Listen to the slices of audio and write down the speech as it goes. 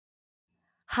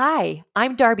Hi,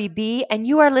 I'm Darby B, and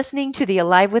you are listening to the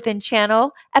Alive Within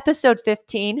channel, episode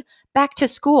 15, Back to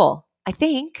School, I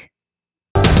think.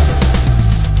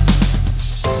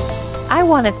 I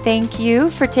want to thank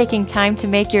you for taking time to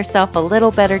make yourself a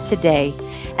little better today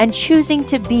and choosing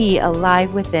to be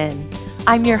alive within.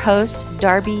 I'm your host,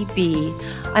 Darby B.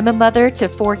 I'm a mother to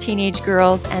 4 teenage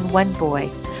girls and 1 boy.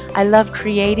 I love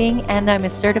creating, and I'm a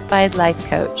certified life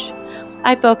coach.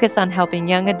 I focus on helping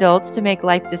young adults to make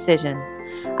life decisions.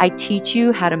 I teach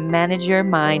you how to manage your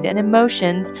mind and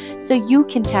emotions so you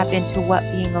can tap into what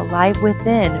being alive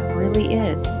within really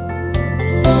is.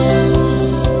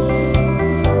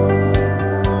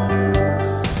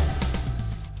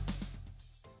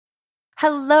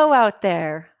 Hello out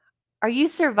there. Are you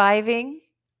surviving?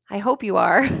 I hope you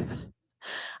are.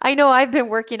 I know I've been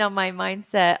working on my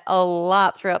mindset a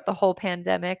lot throughout the whole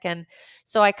pandemic. And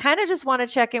so I kind of just want to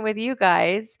check in with you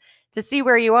guys to see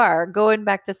where you are going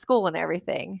back to school and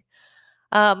everything.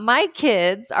 My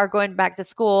kids are going back to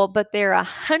school, but they're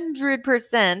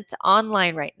 100%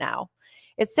 online right now.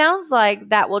 It sounds like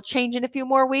that will change in a few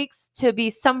more weeks to be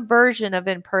some version of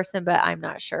in person, but I'm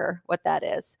not sure what that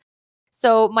is.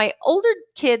 So my older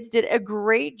kids did a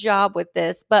great job with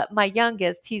this, but my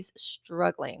youngest, he's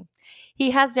struggling.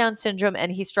 He has Down syndrome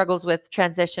and he struggles with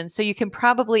transition. So you can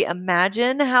probably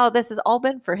imagine how this has all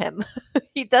been for him.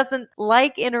 He doesn't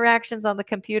like interactions on the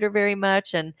computer very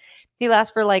much, and he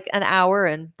lasts for like an hour,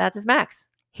 and that's his max.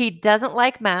 He doesn't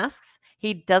like masks.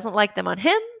 He doesn't like them on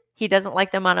him. He doesn't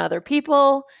like them on other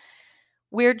people.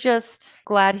 We're just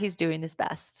glad he's doing his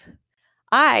best.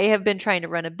 I have been trying to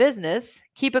run a business,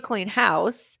 keep a clean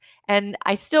house, and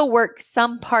I still work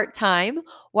some part time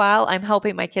while I'm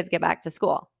helping my kids get back to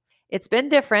school. It's been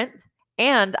different,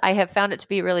 and I have found it to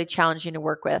be really challenging to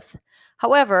work with.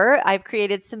 However, I've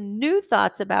created some new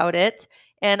thoughts about it,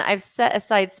 and I've set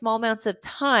aside small amounts of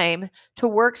time to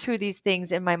work through these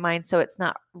things in my mind so it's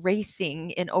not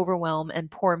racing in overwhelm and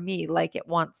poor me like it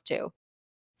wants to.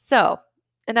 So,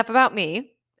 enough about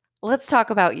me. Let's talk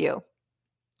about you.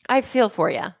 I feel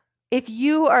for you. If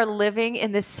you are living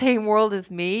in the same world as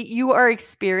me, you are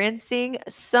experiencing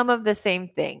some of the same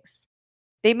things.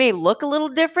 They may look a little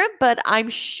different, but I'm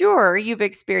sure you've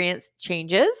experienced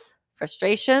changes,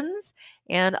 frustrations,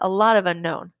 and a lot of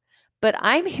unknown. But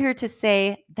I'm here to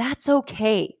say that's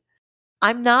okay.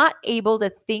 I'm not able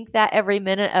to think that every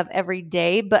minute of every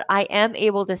day, but I am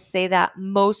able to say that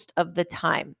most of the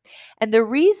time. And the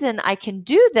reason I can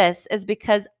do this is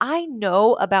because I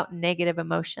know about negative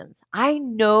emotions. I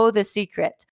know the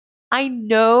secret. I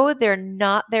know they're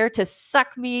not there to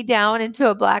suck me down into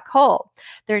a black hole.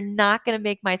 They're not going to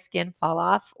make my skin fall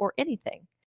off or anything.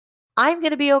 I'm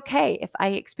going to be okay if I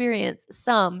experience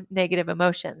some negative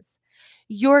emotions.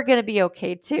 You're going to be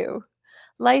okay too.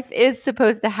 Life is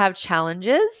supposed to have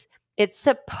challenges. It's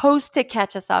supposed to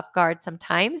catch us off guard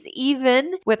sometimes,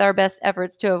 even with our best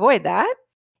efforts to avoid that.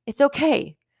 It's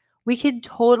okay. We can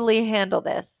totally handle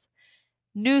this.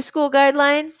 New school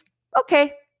guidelines?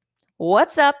 Okay.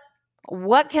 What's up?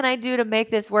 What can I do to make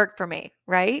this work for me?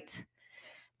 Right?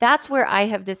 That's where I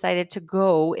have decided to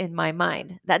go in my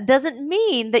mind. That doesn't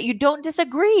mean that you don't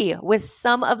disagree with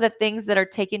some of the things that are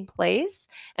taking place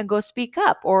and go speak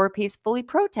up or peacefully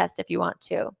protest if you want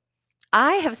to.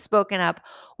 I have spoken up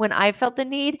when I felt the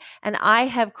need, and I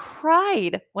have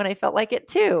cried when I felt like it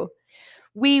too.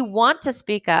 We want to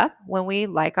speak up when we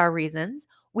like our reasons.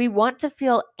 We want to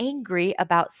feel angry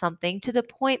about something to the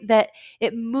point that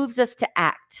it moves us to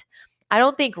act. I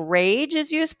don't think rage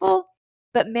is useful,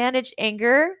 but managed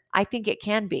anger, I think it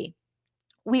can be.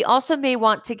 We also may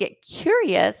want to get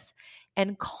curious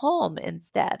and calm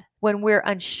instead when we're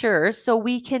unsure, so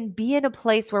we can be in a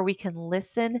place where we can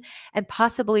listen and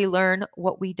possibly learn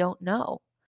what we don't know.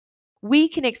 We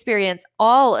can experience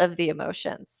all of the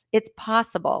emotions. It's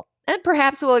possible. And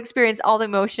perhaps we'll experience all the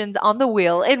emotions on the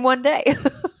wheel in one day.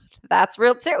 That's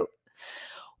real too.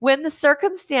 When the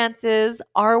circumstances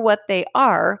are what they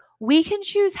are, we can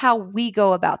choose how we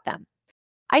go about them.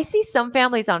 I see some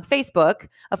families on Facebook,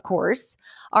 of course,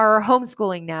 are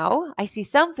homeschooling now. I see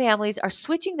some families are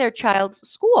switching their child's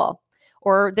school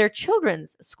or their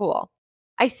children's school.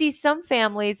 I see some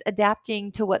families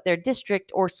adapting to what their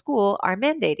district or school are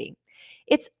mandating.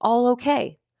 It's all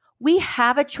okay. We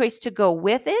have a choice to go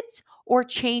with it or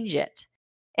change it.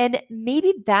 And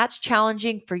maybe that's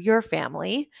challenging for your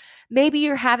family. Maybe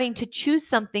you're having to choose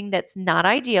something that's not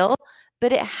ideal,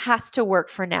 but it has to work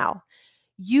for now.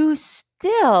 You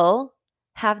still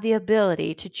have the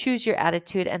ability to choose your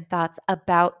attitude and thoughts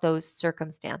about those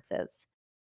circumstances.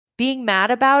 Being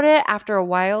mad about it after a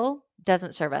while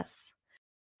doesn't serve us.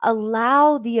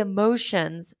 Allow the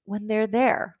emotions when they're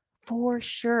there, for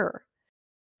sure.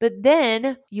 But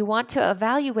then you want to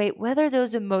evaluate whether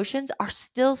those emotions are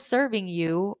still serving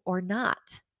you or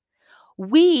not.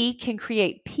 We can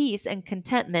create peace and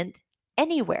contentment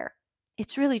anywhere.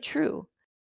 It's really true.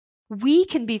 We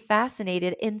can be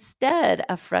fascinated instead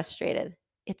of frustrated.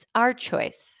 It's our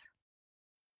choice.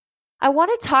 I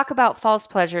want to talk about false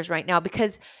pleasures right now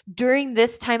because during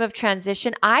this time of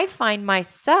transition, I find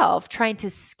myself trying to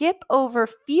skip over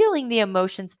feeling the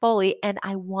emotions fully, and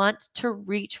I want to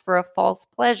reach for a false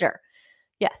pleasure.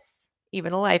 Yes,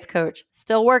 even a life coach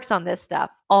still works on this stuff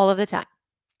all of the time.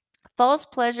 False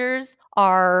pleasures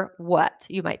are what,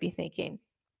 you might be thinking?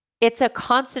 It's a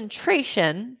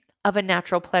concentration of a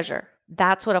natural pleasure.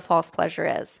 That's what a false pleasure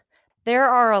is. There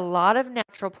are a lot of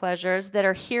natural pleasures that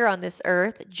are here on this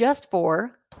earth just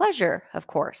for pleasure, of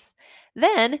course.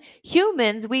 Then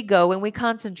humans, we go and we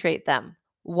concentrate them.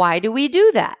 Why do we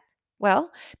do that?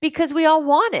 Well, because we all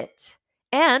want it,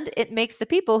 and it makes the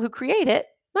people who create it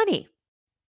money.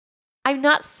 I'm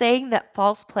not saying that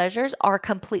false pleasures are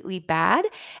completely bad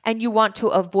and you want to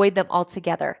avoid them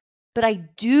altogether. But I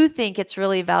do think it's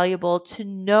really valuable to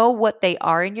know what they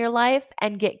are in your life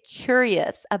and get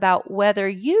curious about whether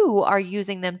you are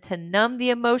using them to numb the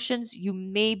emotions you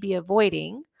may be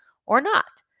avoiding or not.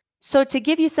 So, to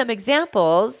give you some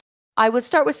examples, I would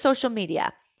start with social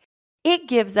media. It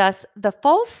gives us the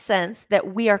false sense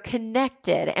that we are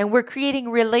connected and we're creating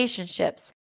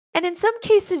relationships. And in some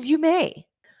cases, you may.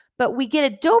 But we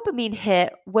get a dopamine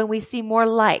hit when we see more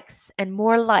likes and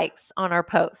more likes on our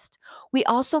post. We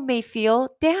also may feel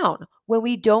down when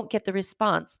we don't get the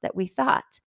response that we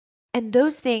thought. And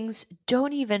those things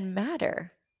don't even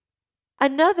matter.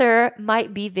 Another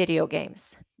might be video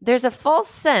games. There's a false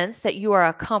sense that you are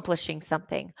accomplishing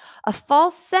something, a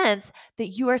false sense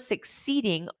that you are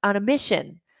succeeding on a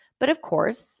mission. But of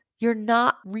course, you're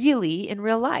not really in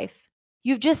real life.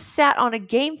 You've just sat on a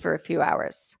game for a few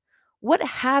hours. What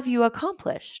have you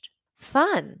accomplished?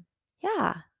 Fun.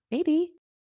 Yeah, maybe.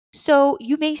 So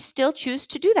you may still choose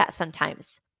to do that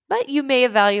sometimes, but you may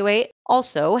evaluate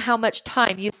also how much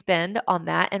time you spend on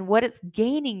that and what it's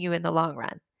gaining you in the long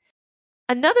run.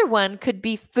 Another one could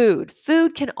be food.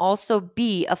 Food can also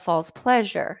be a false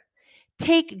pleasure.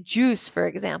 Take juice, for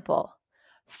example.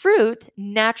 Fruit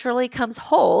naturally comes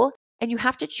whole, and you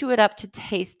have to chew it up to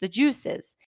taste the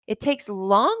juices. It takes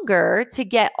longer to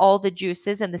get all the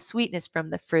juices and the sweetness from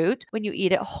the fruit when you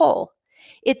eat it whole.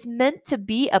 It's meant to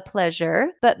be a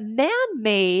pleasure, but man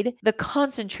made the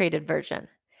concentrated version.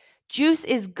 Juice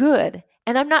is good,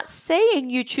 and I'm not saying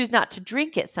you choose not to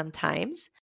drink it sometimes,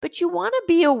 but you want to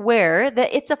be aware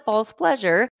that it's a false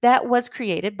pleasure that was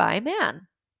created by man.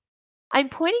 I'm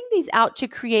pointing these out to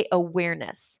create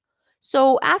awareness.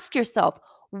 So ask yourself,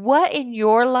 what in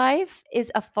your life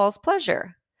is a false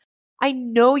pleasure? I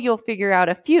know you'll figure out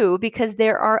a few because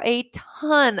there are a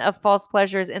ton of false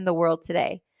pleasures in the world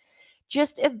today.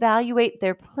 Just evaluate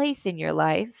their place in your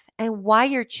life and why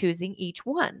you're choosing each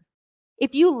one.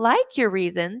 If you like your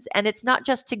reasons and it's not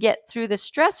just to get through the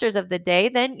stressors of the day,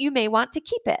 then you may want to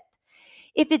keep it.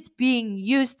 If it's being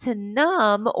used to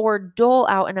numb or dole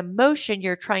out an emotion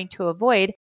you're trying to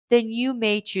avoid, then you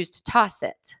may choose to toss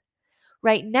it.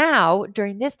 Right now,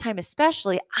 during this time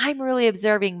especially, I'm really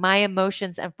observing my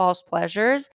emotions and false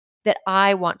pleasures that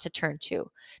I want to turn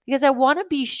to because I want to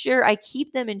be sure I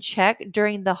keep them in check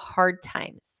during the hard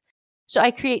times. So I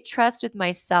create trust with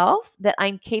myself that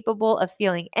I'm capable of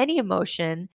feeling any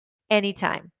emotion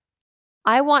anytime.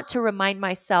 I want to remind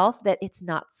myself that it's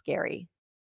not scary.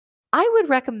 I would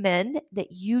recommend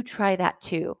that you try that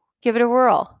too. Give it a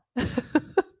whirl.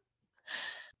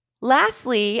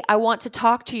 Lastly, I want to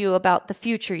talk to you about the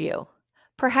future you.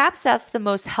 Perhaps that's the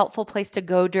most helpful place to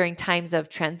go during times of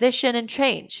transition and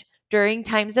change, during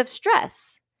times of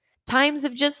stress, times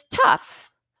of just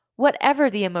tough, whatever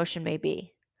the emotion may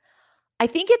be. I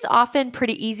think it's often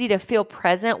pretty easy to feel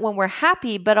present when we're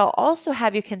happy, but I'll also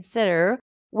have you consider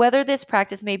whether this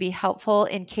practice may be helpful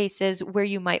in cases where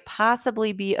you might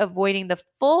possibly be avoiding the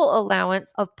full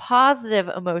allowance of positive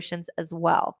emotions as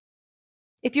well.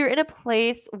 If you're in a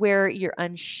place where you're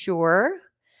unsure,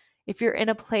 if you're in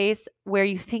a place where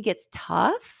you think it's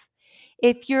tough,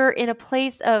 if you're in a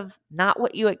place of not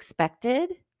what you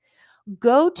expected,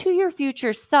 go to your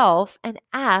future self and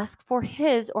ask for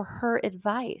his or her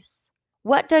advice.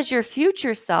 What does your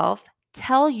future self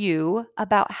tell you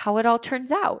about how it all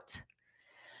turns out?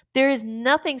 There is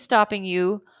nothing stopping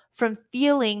you from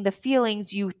feeling the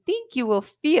feelings you think you will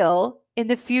feel in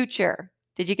the future.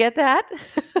 Did you get that?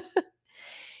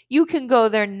 You can go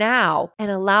there now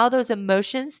and allow those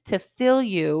emotions to fill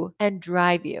you and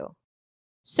drive you.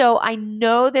 So I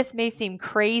know this may seem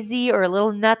crazy or a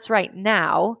little nuts right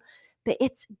now, but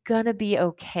it's gonna be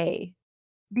okay.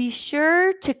 Be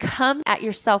sure to come at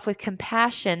yourself with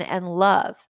compassion and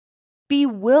love. Be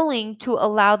willing to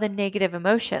allow the negative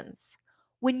emotions.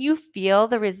 When you feel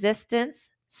the resistance,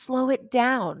 slow it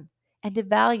down and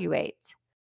evaluate.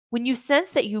 When you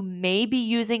sense that you may be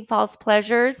using false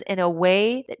pleasures in a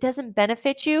way that doesn't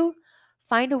benefit you,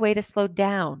 find a way to slow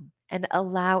down and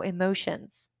allow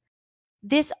emotions.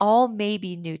 This all may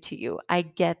be new to you. I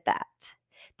get that.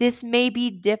 This may be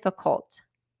difficult,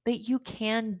 but you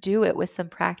can do it with some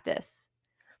practice.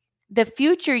 The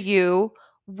future you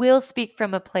will speak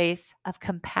from a place of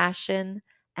compassion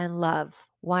and love.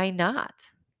 Why not?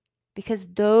 Because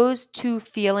those two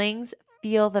feelings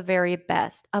feel the very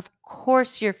best. Of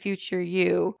course, your future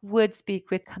you would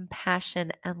speak with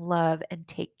compassion and love and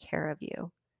take care of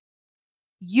you.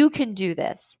 You can do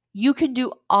this. You can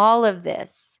do all of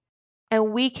this.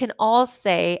 And we can all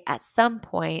say at some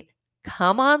point,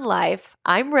 come on, life,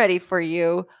 I'm ready for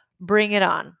you. Bring it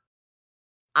on.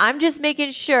 I'm just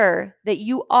making sure that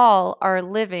you all are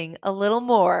living a little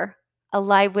more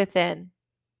alive within.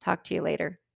 Talk to you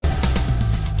later.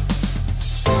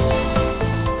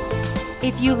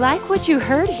 If you like what you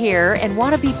heard here and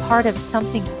want to be part of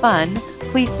something fun,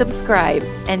 please subscribe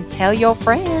and tell your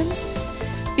friends.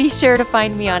 Be sure to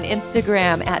find me on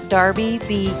Instagram at Darby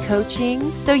B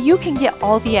Coaching so you can get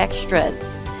all the extras.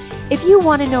 If you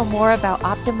want to know more about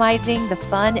optimizing the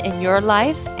fun in your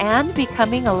life and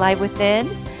becoming alive within,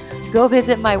 go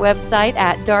visit my website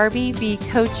at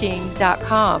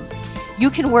darbybcoaching.com. You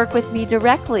can work with me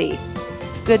directly.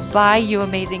 Goodbye, you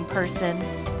amazing person.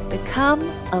 Become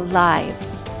alive.